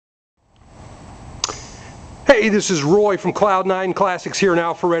Hey, this is Roy from Cloud9 Classics here in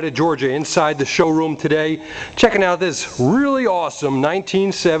Alpharetta, Georgia, inside the showroom today, checking out this really awesome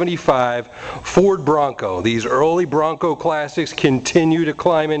 1975 Ford Bronco. These early Bronco classics continue to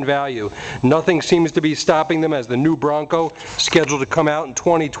climb in value. Nothing seems to be stopping them as the new Bronco scheduled to come out in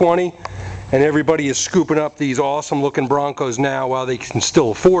 2020. And everybody is scooping up these awesome looking Broncos now while they can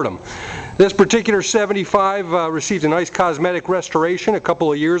still afford them. This particular 75 received a nice cosmetic restoration a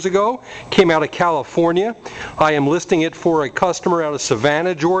couple of years ago. Came out of California. I am listing it for a customer out of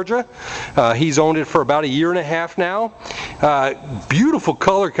Savannah, Georgia. He's owned it for about a year and a half now. Beautiful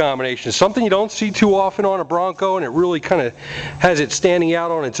color combination, something you don't see too often on a Bronco, and it really kind of has it standing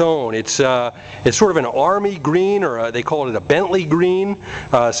out on its own. It's sort of an army green, or they call it a Bentley green.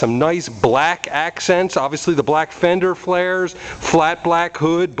 Some nice black accents, obviously the black fender flares, flat black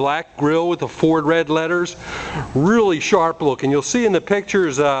hood, black grille with the Ford red letters. Really sharp look, and you'll see in the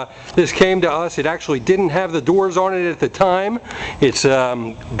pictures this came to us. It actually didn't have the doors on it at the time. It's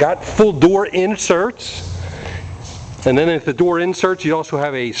got full door inserts. And then at the door inserts, you also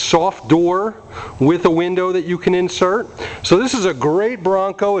have a soft door with a window that you can insert. So this is a great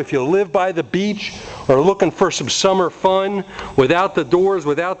Bronco if you live by the beach or looking for some summer fun without the doors,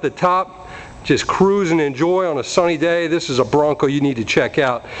 without the top. Just cruise and enjoy on a sunny day. This is a Bronco you need to check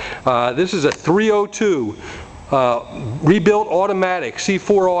out. This is a 302 rebuilt automatic,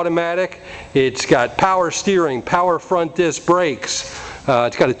 C4 automatic. It's got power steering, power front disc brakes.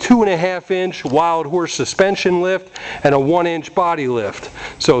 It's got a 2.5-inch Wild Horse suspension lift and a 1-inch body lift.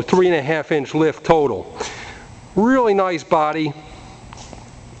 So 3.5-inch lift total. Really nice body.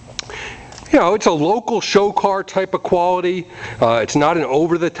 You know, it's a local show car type of quality. It's not an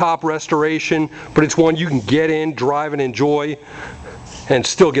over-the-top restoration, but it's one you can get in, drive, and enjoy, and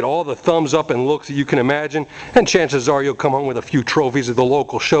still get all the thumbs up and looks that you can imagine. And chances are you'll come home with a few trophies at the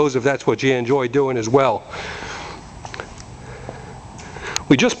local shows if that's what you enjoy doing as well.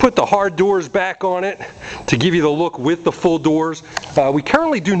 We just put the hard doors back on it to give you the look with the full doors. We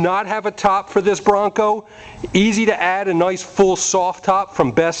currently do not have a top for this Bronco. Easy to add a nice full soft top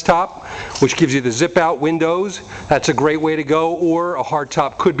from Best Top, which gives you the zip out windows. That's a great way to go, or a hard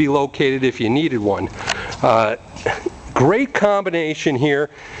top could be located if you needed one. Great combination here.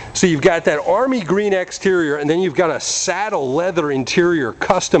 So you've got that army green exterior, and then you've got a saddle leather interior,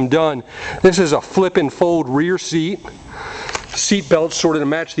 custom done. This is a flip and fold rear seat. Seat belts sort of to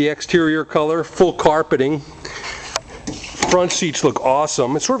match the exterior color, full carpeting. Front seats look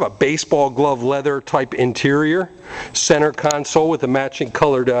awesome. It's sort of a baseball glove leather type interior. Center console with a matching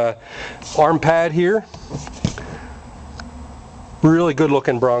colored arm pad here. Really good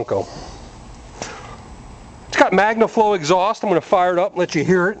looking Bronco. It's got MagnaFlow exhaust. I'm going to fire it up and let you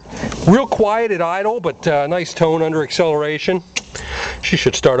hear it. Real quiet at idle, but nice tone under acceleration. She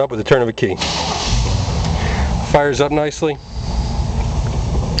should start up with the turn of a key. Fires up nicely.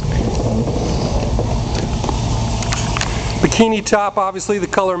 Bikini top, obviously the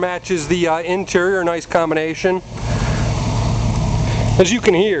color matches the interior, nice combination. As you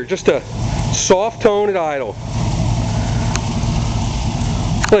can hear, just a soft tone at idle.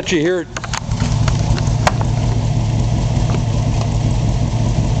 Let you hear it.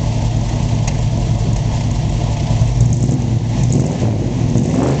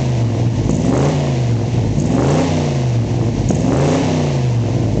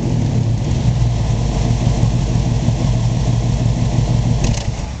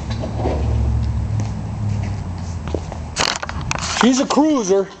 She's a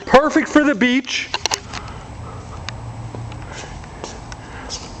cruiser, perfect for the beach.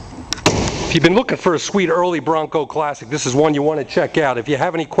 If you've been looking for a sweet early Bronco classic, this is one you want to check out. If you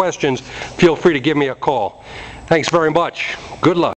have any questions, feel free to give me a call. Thanks very much. Good luck.